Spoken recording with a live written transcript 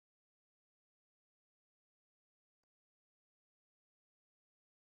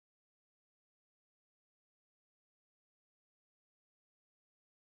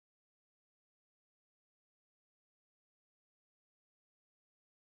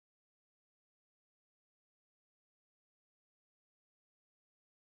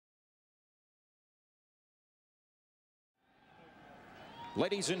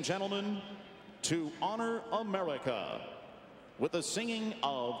Ladies and gentlemen, to honor America with the singing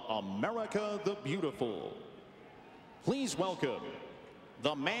of America the Beautiful, please welcome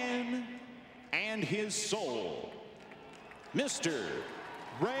the man and his soul, Mr.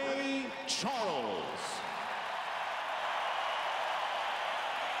 Ray Charles.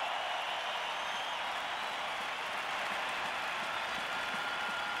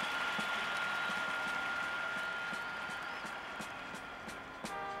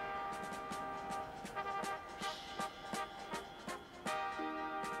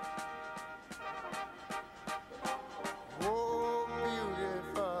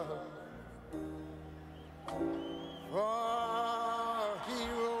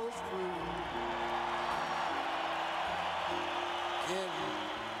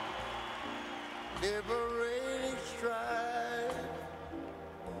 Liberating strife,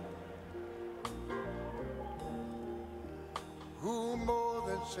 who more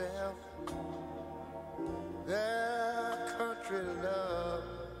than self their country love,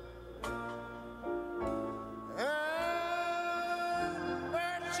 and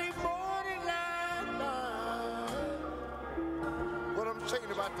mercy more than life. What I'm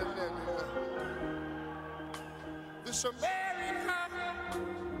singing about the land, this America,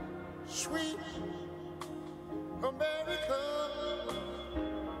 sweet America,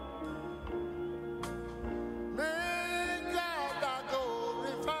 may God thy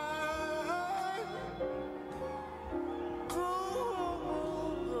glorify,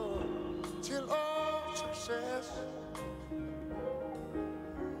 till all success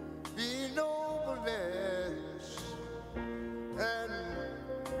be nobleness, and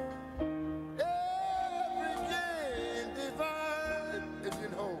every gain divine. And you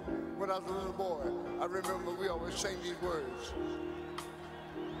know, when I was a little boy, I remember we always sang these words.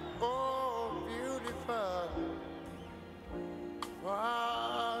 Oh, beautiful,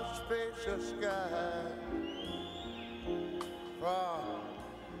 far spacious sky, far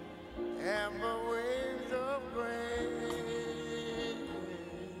amber waves of grain,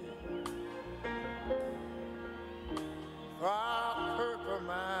 far purple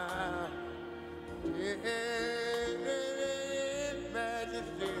mountain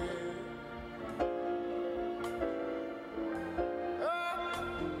majesty.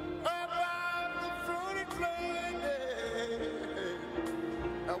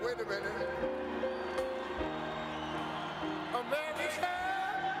 Now wait a minute. America,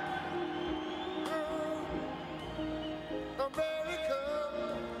 America,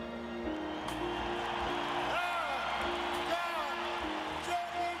 God,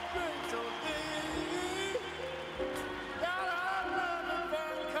 journey brings on thee. God, our love and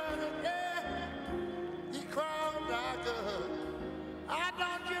mankind, yeah, he crowned our good. I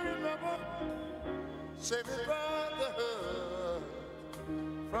don't you remember, say me brotherhood,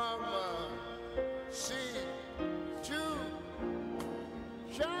 from sea to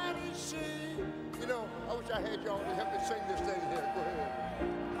shining sea. You know, I wish I had y'all to help me sing this thing here. Go ahead.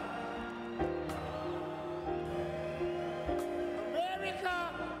 America.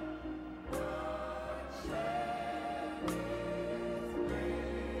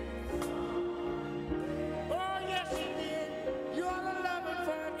 Oh, yes, he did. You ought to love him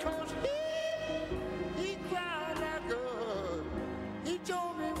for it, 'cause he cried out good. He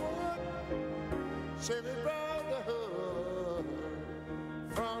told me what, say me brotherhood,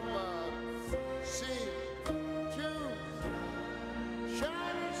 from sea to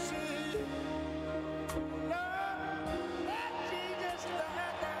shining.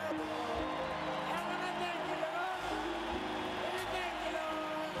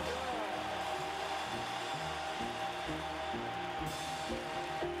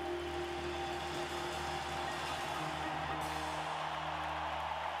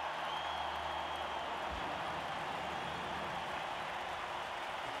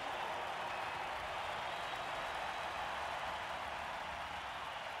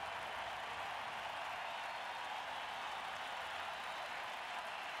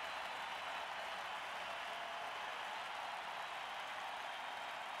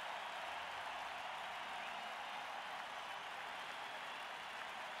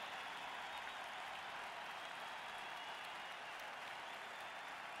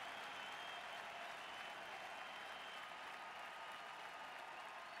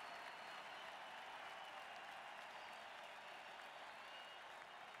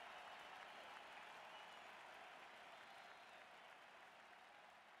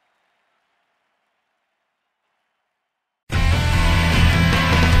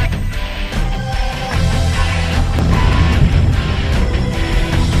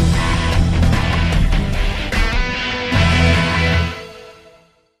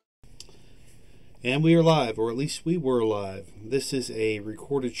 And we are live, or at least we were live. This is a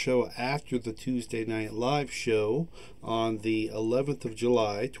recorded show after the Tuesday Night Live show on the 11th of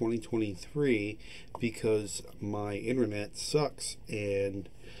July, 2023, because my internet sucks and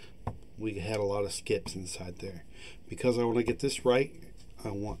we had a lot of skips inside there. Because I want to get this right,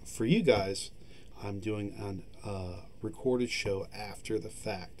 I want, for you guys, I'm doing a recorded show after the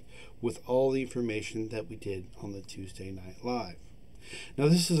fact with all the information that we did on the Tuesday Night Live. Now,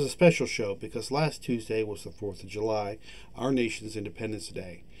 this is a special show because last Tuesday was the 4th of July, our nation's Independence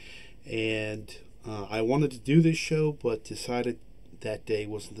Day. And I wanted to do this show, but decided that day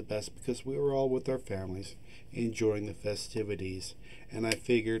wasn't the best because we were all with our families enjoying the festivities. And I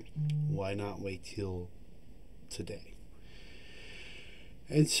figured, why not wait till today?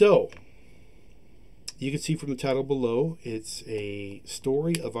 And so, you can see from the title below, it's a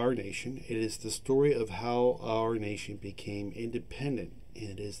story of our nation. It is the story of how our nation became independent.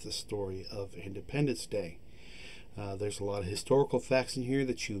 It is the story of Independence Day. There's a lot of historical facts in here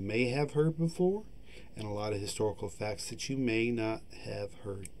that you may have heard before, and a lot of historical facts that you may not have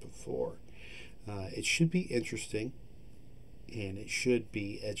heard before. It should be interesting, and it should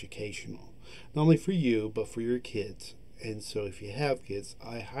be educational. Not only for you, but for your kids. And so if you have kids,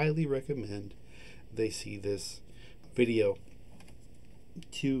 I highly recommend they see this video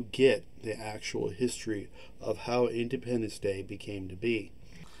to get the actual history of how Independence Day became to be.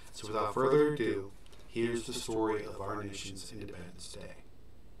 So without further ado, here's the story of our nation's Independence Day.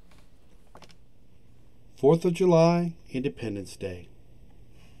 4th of July, Independence Day.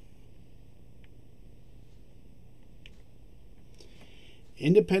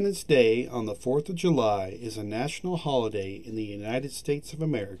 Independence Day on the 4th of July is a national holiday in the United States of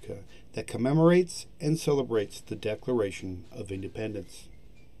America that commemorates and celebrates the Declaration of Independence.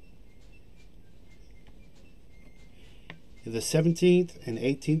 In the 17th and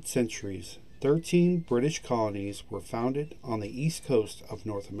 18th centuries, 13 British colonies were founded on the east coast of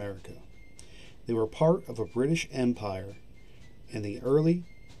North America. They were part of a British Empire in the early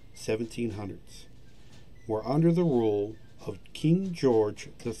 1700s, were under the rule of King George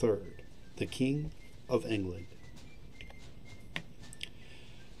III, the King of England.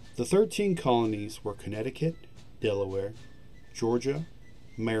 The 13 colonies were Connecticut, Delaware, Georgia,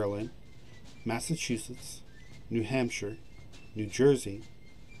 Maryland, Massachusetts, New Hampshire, New Jersey,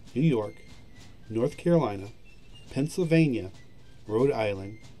 New York, North Carolina, Pennsylvania, Rhode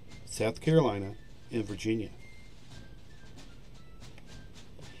Island, South Carolina, and Virginia.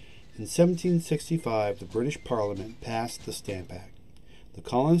 In 1765, the British Parliament passed the Stamp Act. The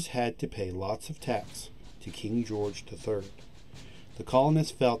colonists had to pay lots of tax to King George III. The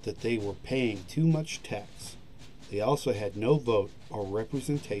colonists felt that they were paying too much tax. They also had no vote or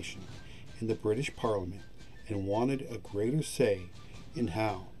representation in the British Parliament and wanted a greater say in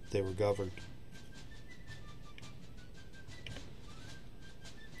how they were governed.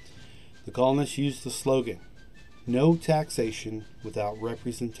 The colonists used the slogan, "No taxation without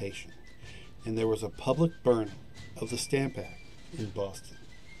representation," and there was a public burning of the Stamp Act in Boston.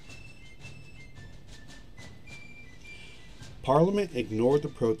 Parliament ignored the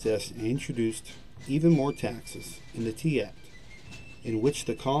protests and introduced even more taxes in the Tea Act, in which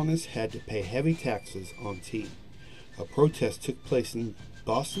the colonists had to pay heavy taxes on tea. A protest took place in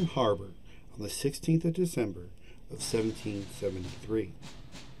Boston Harbor on the 16th of December of 1773.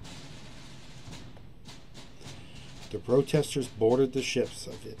 The protesters boarded the ships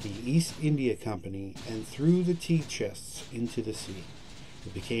of the East India Company and threw the tea chests into the sea.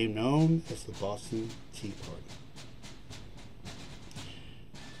 It became known as the Boston Tea Party.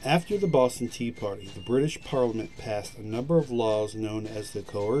 After the Boston Tea Party, the British Parliament passed a number of laws known as the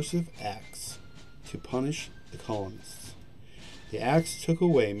Coercive Acts to punish the colonists. The acts took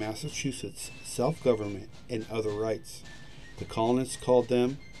away Massachusetts' self-government and other rights. The colonists called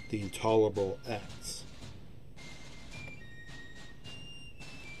them the Intolerable Acts.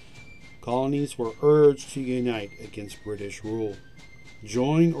 Colonies were urged to unite against British rule.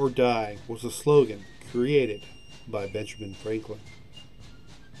 Join or die was a slogan created by Benjamin Franklin.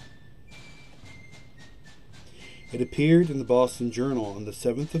 It appeared in the Boston Journal on the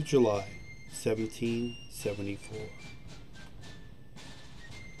 7th of July, 1774.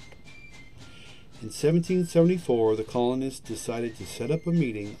 In 1774, the colonists decided to set up a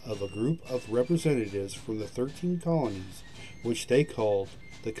meeting of a group of representatives from the 13 colonies, which they called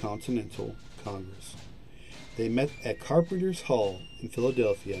the Continental Congress. They met at Carpenter's Hall in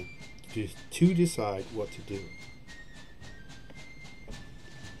Philadelphia to decide what to do.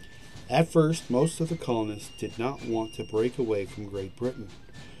 At first, most of the colonists did not want to break away from Great Britain,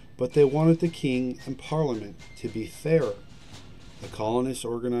 but they wanted the king and parliament to be fairer. the colonists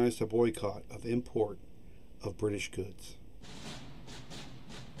organized a boycott of import of British goods.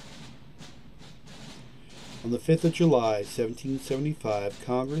 On the 5th of July, 1775,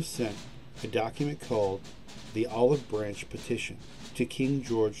 Congress sent a document called the Olive Branch Petition to King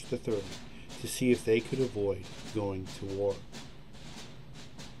George III to see if they could avoid going to war.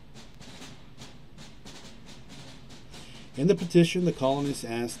 In the petition, the colonists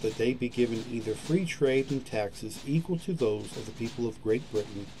asked that they be given either free trade and taxes equal to those of the people of Great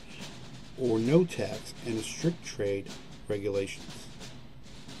Britain, or no tax and a strict trade regulations.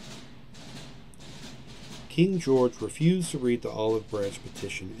 King George refused to read the Olive Branch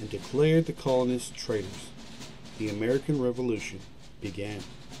Petition and declared the colonists traitors. The American Revolution began.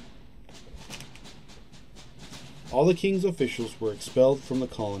 All the king's officials were expelled from the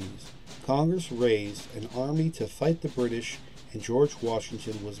colonies. Congress raised an army to fight the British, and George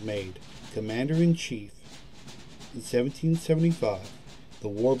Washington was made commander-in-chief. In 1775, the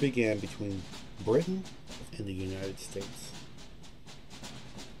war began between Britain and the United States.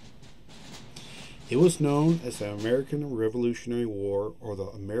 It was known as the American Revolutionary War, or the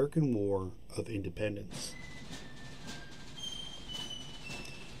American War of Independence.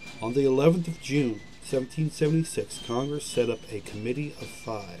 On the 11th of June, 1776, Congress set up a committee of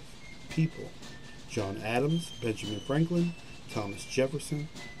 5 people: John Adams, Benjamin Franklin, Thomas Jefferson,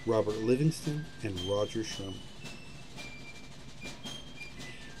 Robert Livingston, and Roger Sherman.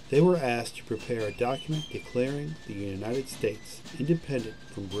 They were asked to prepare a document declaring the United States independent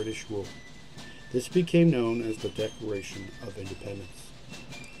from British rule. This became known as the Declaration of Independence.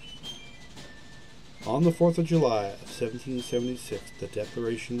 On the 4th of July of 1776, the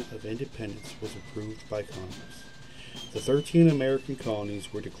Declaration of Independence was approved by Congress. The 13 American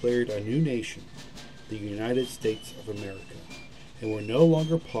colonies were declared a new nation, the United States of America, and were no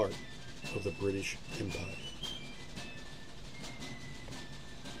longer part of the British Empire.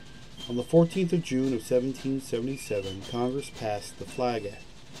 On the 14th of June of 1777, Congress passed the Flag Act.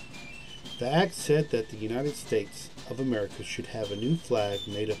 The act said that the United States of America should have a new flag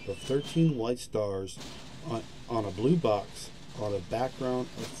made up of 13 white stars on a blue box on a background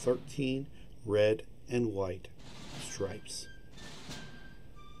of 13 red and white stripes.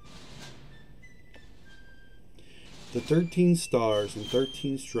 The 13 stars and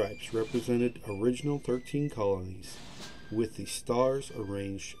 13 stripes represented original 13 colonies, with the stars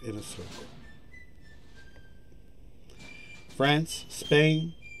arranged in a circle. France,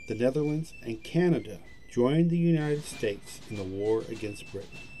 Spain, the Netherlands, and Canada joined the United States in the war against Britain.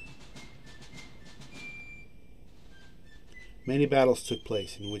 Many battles took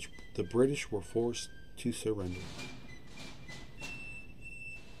place in which the British were forced to surrender.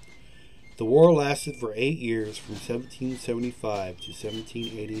 The war lasted for 8 years, from 1775 to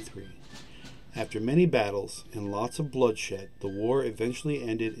 1783. After many battles and lots of bloodshed, the war eventually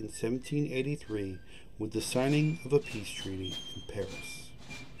ended in 1783 with the signing of a peace treaty in Paris.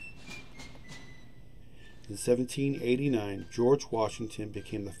 In 1789, George Washington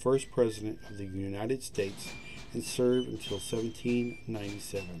became the first president of the United States and served until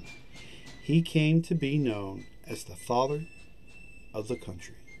 1797. He came to be known as the father of the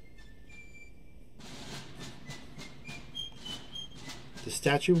country. The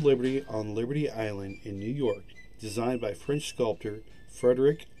Statue of Liberty on Liberty Island in New York, designed by French sculptor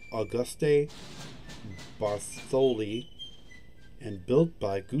Frederic Auguste Bartholdi and built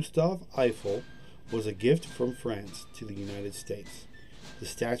by Gustave Eiffel, was a gift from France to the United States. The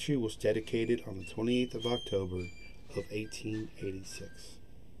statue was dedicated on the 28th of October of 1886.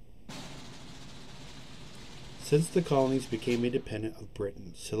 Since the colonies became independent of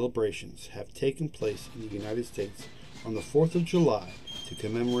Britain, celebrations have taken place in the United States on the 4th of July to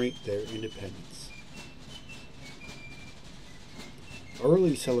commemorate their independence.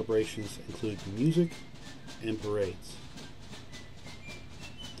 Early celebrations include music and parades.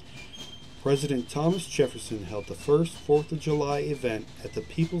 President Thomas Jefferson held the first 4th of July event at the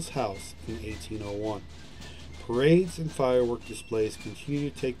People's House in 1801. Parades and firework displays continue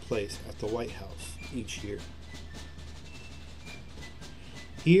to take place at the White House each year.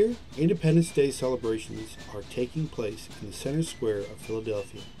 Here, Independence Day celebrations are taking place in the Center Square of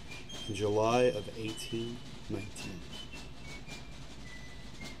Philadelphia in July of 1819.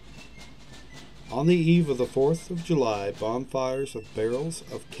 On the eve of the 4th of July, bonfires of barrels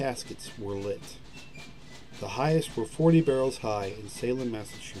of caskets were lit. The highest were 40 barrels high in Salem,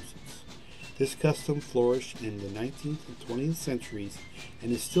 Massachusetts. This custom flourished in the 19th and 20th centuries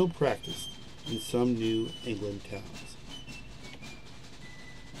and is still practiced in some New England towns.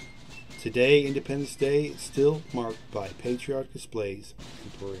 Today, Independence Day is still marked by patriotic displays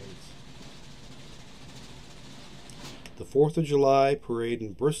and parades. The 4th of July parade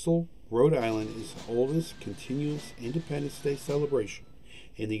in Bristol, Rhode Island is the oldest continuous Independence Day celebration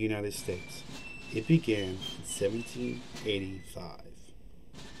in the United States. It began in 1785.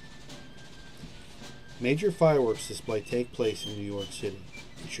 Major fireworks displays take place in New York City,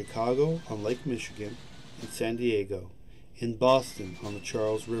 in Chicago on Lake Michigan, in San Diego, in Boston on the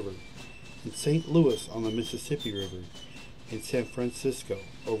Charles River, in St. Louis on the Mississippi River, in San Francisco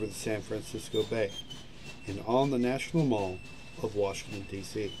over the San Francisco Bay, and on the National Mall of Washington,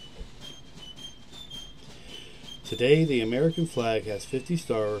 D.C. Today, the American flag has 50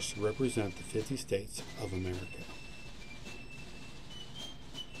 stars to represent the 50 states of America.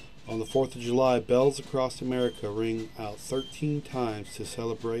 On the 4th of July, bells across America ring out 13 times to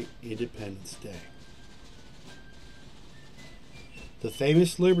celebrate Independence Day. The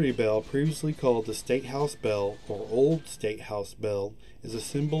famous Liberty Bell, previously called the State House Bell or Old State House Bell, is a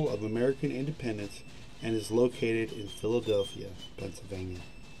symbol of American independence and is located in Philadelphia, Pennsylvania.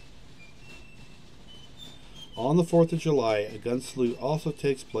 On the 4th of July, a gun salute also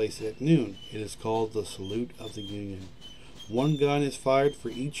takes place at noon. It is called the Salute of the Union. One gun is fired for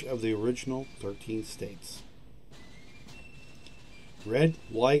each of the original 13 states. Red,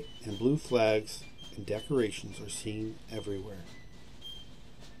 white, and blue flags and decorations are seen everywhere.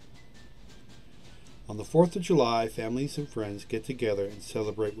 On the 4th of July, families and friends get together and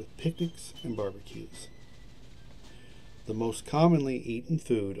celebrate with picnics and barbecues. The most commonly eaten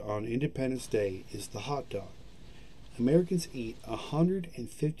food on Independence Day is the hot dog. Americans eat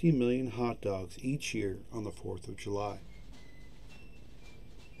 150 million hot dogs each year on the 4th of July.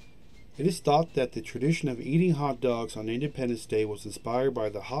 It is thought that the tradition of eating hot dogs on Independence Day was inspired by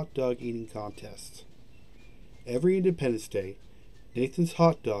the hot dog eating contests. Every Independence Day, Nathan's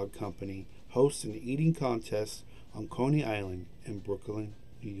Hot Dog Company hosts an eating contest on Coney Island in Brooklyn,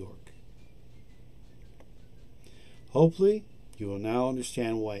 New York. Hopefully, you will now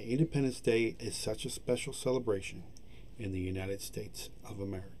understand why Independence Day is such a special celebration in the United States of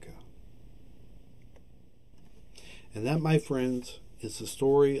America. And that, my friends, is the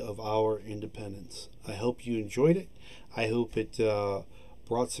story of our independence. I hope you enjoyed it. I hope it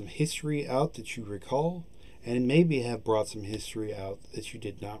brought some history out that you recall, and maybe have brought some history out that you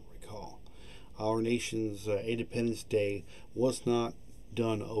did not recall. Our nation's Independence Day was not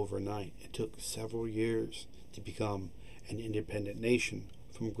done overnight. It took several years to become an independent nation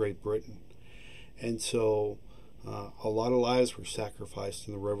from Great Britain. And so a lot of lives were sacrificed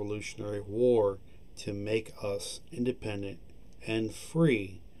in the Revolutionary War to make us independent and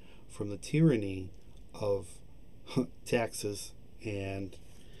free from the tyranny of taxes and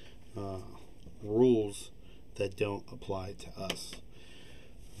rules that don't apply to us.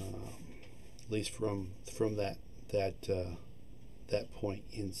 At least from that point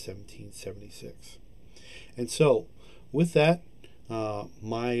in 1776. And so, with that,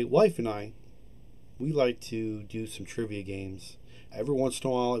 my wife and I, we like to do some trivia games. Every once in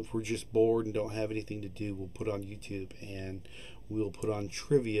a while, if we're just bored and don't have anything to do, we'll put on YouTube and we'll put on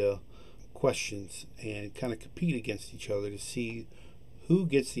trivia questions and kind of compete against each other to see who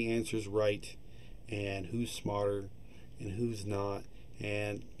gets the answers right and who's smarter and who's not,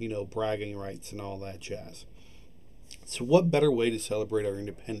 and, you know, bragging rights and all that jazz. So what better way to celebrate our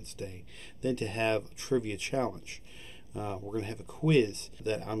Independence Day than to have a trivia challenge? We're going to have a quiz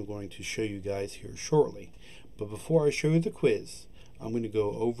that I'm going to show you guys here shortly. But before I show you the quiz, I'm going to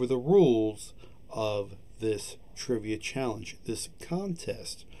go over the rules of this trivia challenge, this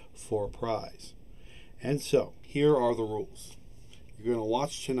contest for a prize. And so, here are the rules. You're going to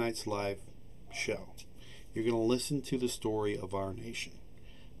watch tonight's live show. You're going to listen to the story of our nation,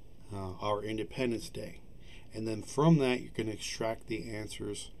 our Independence Day. And then from that, you're going to extract the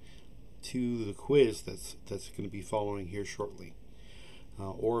answers to the quiz that's going to be following here shortly.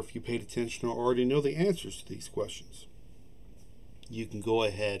 Or if you paid attention or already know the answers to these questions, you can go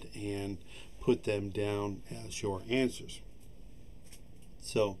ahead and put them down as your answers.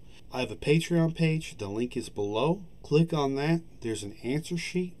 So I have a Patreon page. The link is below. Click on that. There's an answer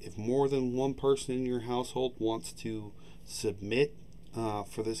sheet. If more than one person in your household wants to submit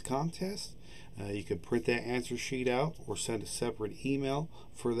for this contest, you can print that answer sheet out or send a separate email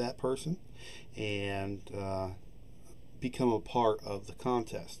for that person and become a part of the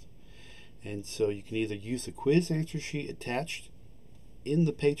contest. And so you can either use the quiz answer sheet attached in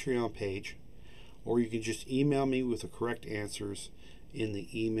the Patreon page, or you can just email me with the correct answers in the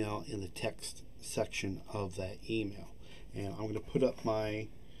email in the text section of that email. And I'm going to put up my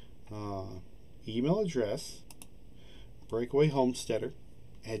email address,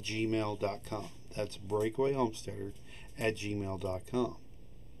 breakawayhomesteader@gmail.com. That's breakawayhomesteader@gmail.com.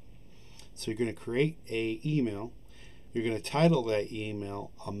 So you're going to create a email, You're going to title that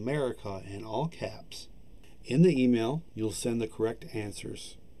email America in all caps. In the email, you'll send the correct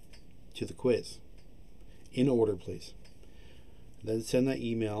answers to the quiz. In order, please. Then send that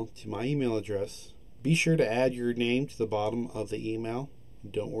email to my email address. Be sure to add your name to the bottom of the email.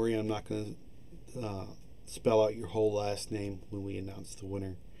 Don't worry, I'm not going to spell out your whole last name when we announce the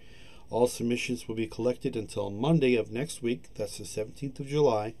winner. All submissions will be collected until Monday of next week. That's the 17th of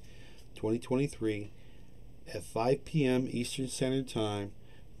July, 2023. At 5 p.m. Eastern Standard Time,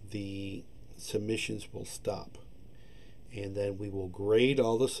 the submissions will stop. And then we will grade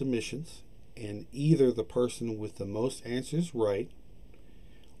all the submissions. And either the person with the most answers right,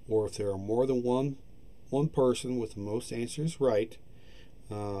 or if there are more than one person with the most answers right,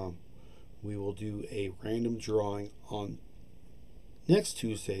 we will do a random drawing on next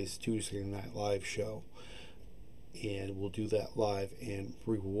Tuesday's Tuesday Night Live show. And we'll do that live and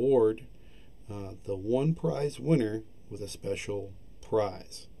reward the one prize winner with a special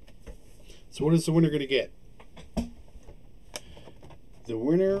prize. So what is the winner going to get? The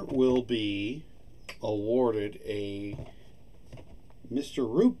winner will be awarded a Mr.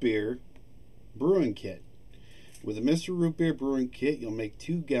 Root Beer Brewing Kit. With a Mr. Root Beer Brewing Kit, you'll make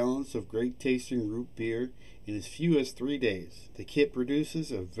 2 gallons of great tasting root beer in as few as 3 days. The kit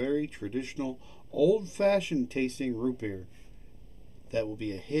produces a very traditional, old-fashioned tasting root beer that will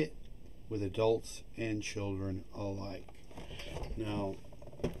be a hit with adults and children alike. Now,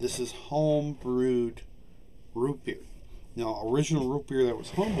 this is home brewed root beer. Now, original root beer that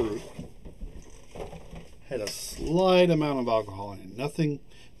was home brewed had a slight amount of alcohol in it.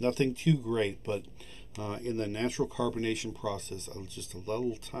 Nothing too great, but in the natural carbonation process, just a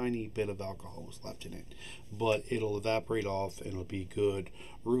little tiny bit of alcohol was left in it. But it'll evaporate off and it'll be good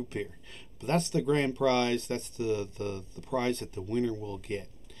root beer. But that's the grand prize. That's the prize that the winner will get.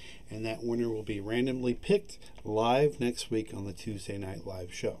 And that winner will be randomly picked live next week on the Tuesday Night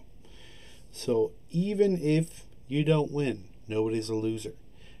Live show. So even if you don't win, nobody's a loser.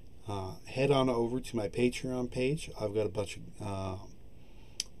 Head on over to my Patreon page. I've got a bunch of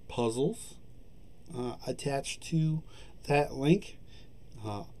puzzles attached to that link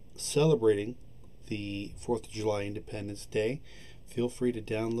celebrating the 4th of July Independence Day. Feel free to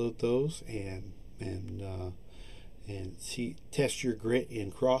download those and test your grit in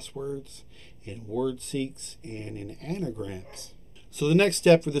crosswords, in word seeks, and in anagrams. So the next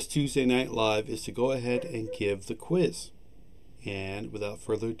step for this Tuesday Night Live is to go ahead and give the quiz. And without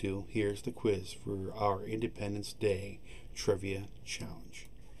further ado, here's the quiz for our Independence Day Trivia Challenge.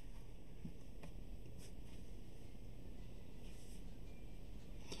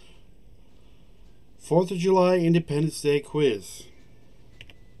 Fourth of July Independence Day quiz.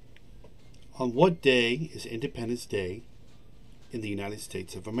 On what day is Independence Day in the United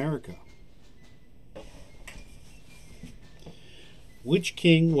States of America? Which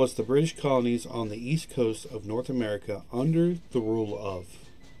king was the British colonies on the east coast of North America under the rule of?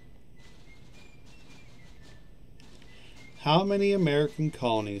 How many American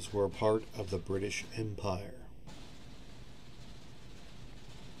colonies were a part of the British Empire?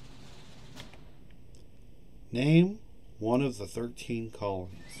 Name one of the 13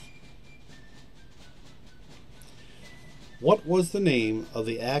 colonies. What was the name of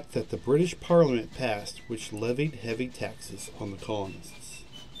the act that the British Parliament passed which levied heavy taxes on the colonists?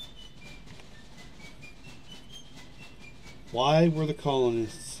 Why were the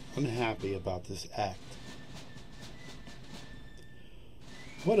colonists unhappy about this act?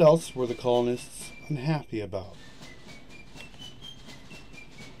 What else were the colonists unhappy about?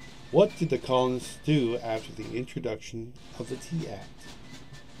 What did the colonists do after the introduction of the Tea Act?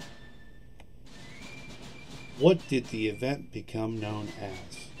 What did the event become known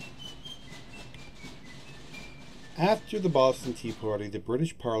as? After the Boston Tea Party, the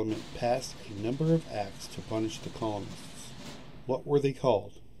British Parliament passed a number of acts to punish the colonists. What were they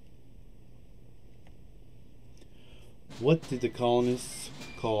called? What did the colonists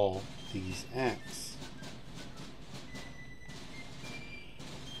call these acts?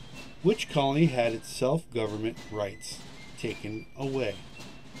 Which colony had its self-government rights taken away?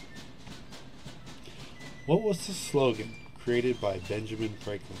 What was the slogan created by Benjamin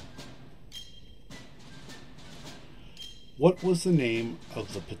Franklin? What was the name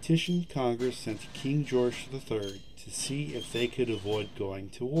of the petition Congress sent to King George III to see if they could avoid going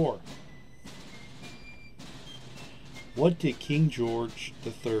to war? What did King George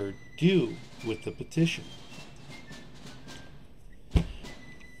III do with the petition?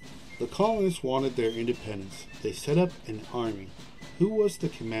 The colonists wanted their independence. They set up an army. Who was the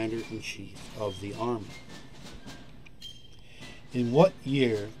commander-in-chief of the army? In what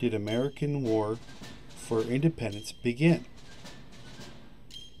year did American War for independence begin?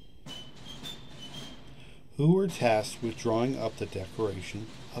 Who were tasked with drawing up the Declaration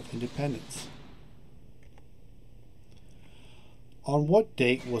of Independence? On what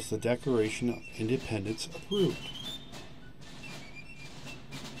date was the Declaration of Independence approved?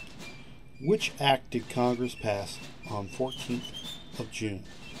 Which act did Congress pass on 14th of June,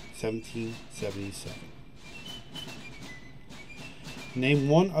 1777? Name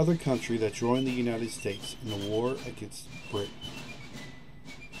one other country that joined the United States in the war against Britain.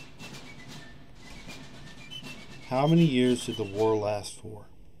 How many years did the war last for?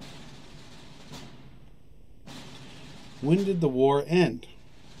 When did the war end?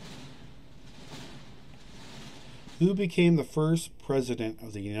 Who became the first President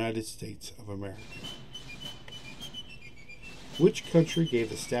of the United States of America? Which country gave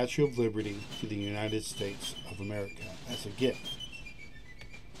the Statue of Liberty to the United States of America as a gift?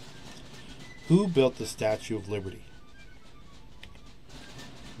 Who built the Statue of Liberty?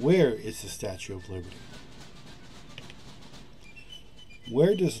 Where is the Statue of Liberty?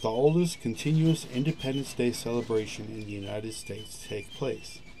 Where does the oldest continuous Independence Day celebration in the United States take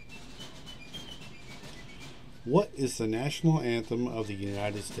place? What is the national anthem of the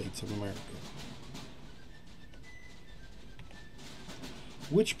United States of America?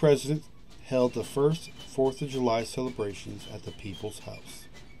 Which president held the first 4th of July celebrations at the People's House?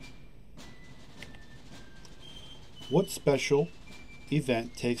 What special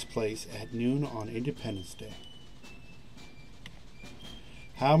event takes place at noon on Independence Day?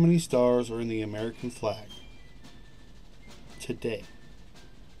 How many stars are in the American flag today?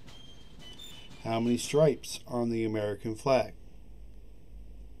 How many stripes are on the American flag?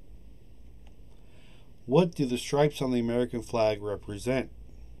 What do the stripes on the American flag represent?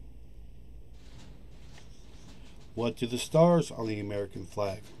 What do the stars on the American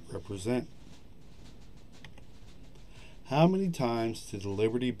flag represent? How many times did the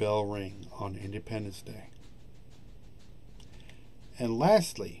Liberty Bell ring on Independence Day? And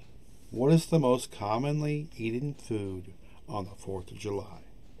lastly, what is the most commonly eaten food on the 4th of July?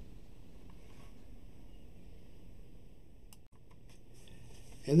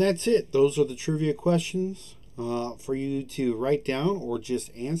 And that's it. Those are the trivia questions for you to write down or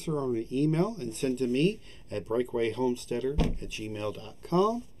just answer on an email and send to me at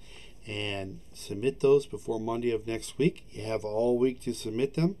breakawayhomesteader@gmail.com. And submit those before Monday of next week. You have all week to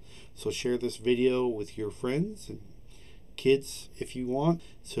submit them. So share this video with your friends and kids if you want,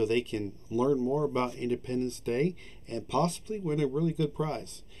 so they can learn more about Independence Day and possibly win a really good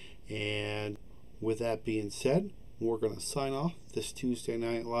prize. And with that being said, we're going to sign off this Tuesday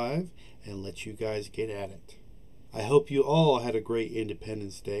Night Live and let you guys get at it. I hope you all had a great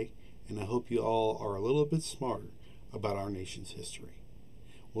Independence Day, and I hope you all are a little bit smarter about our nation's history.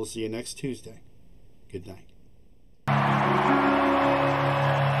 We'll see you next Tuesday. Good night.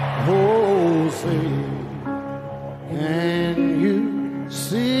 Oh, say, can you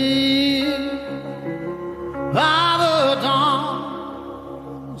see by the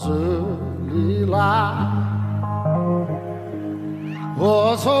dawn's early light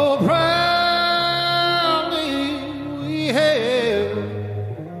what so proudly we hailed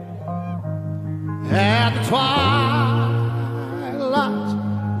at the twilight's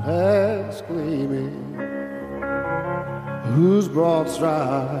last gleaming, whose broad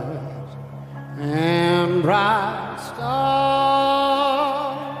stripes and bright stars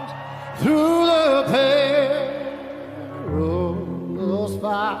through the perilous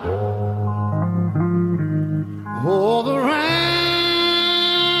fight, oh, the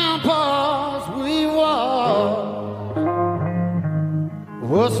ramparts we walked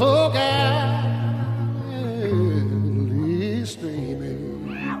were so gallant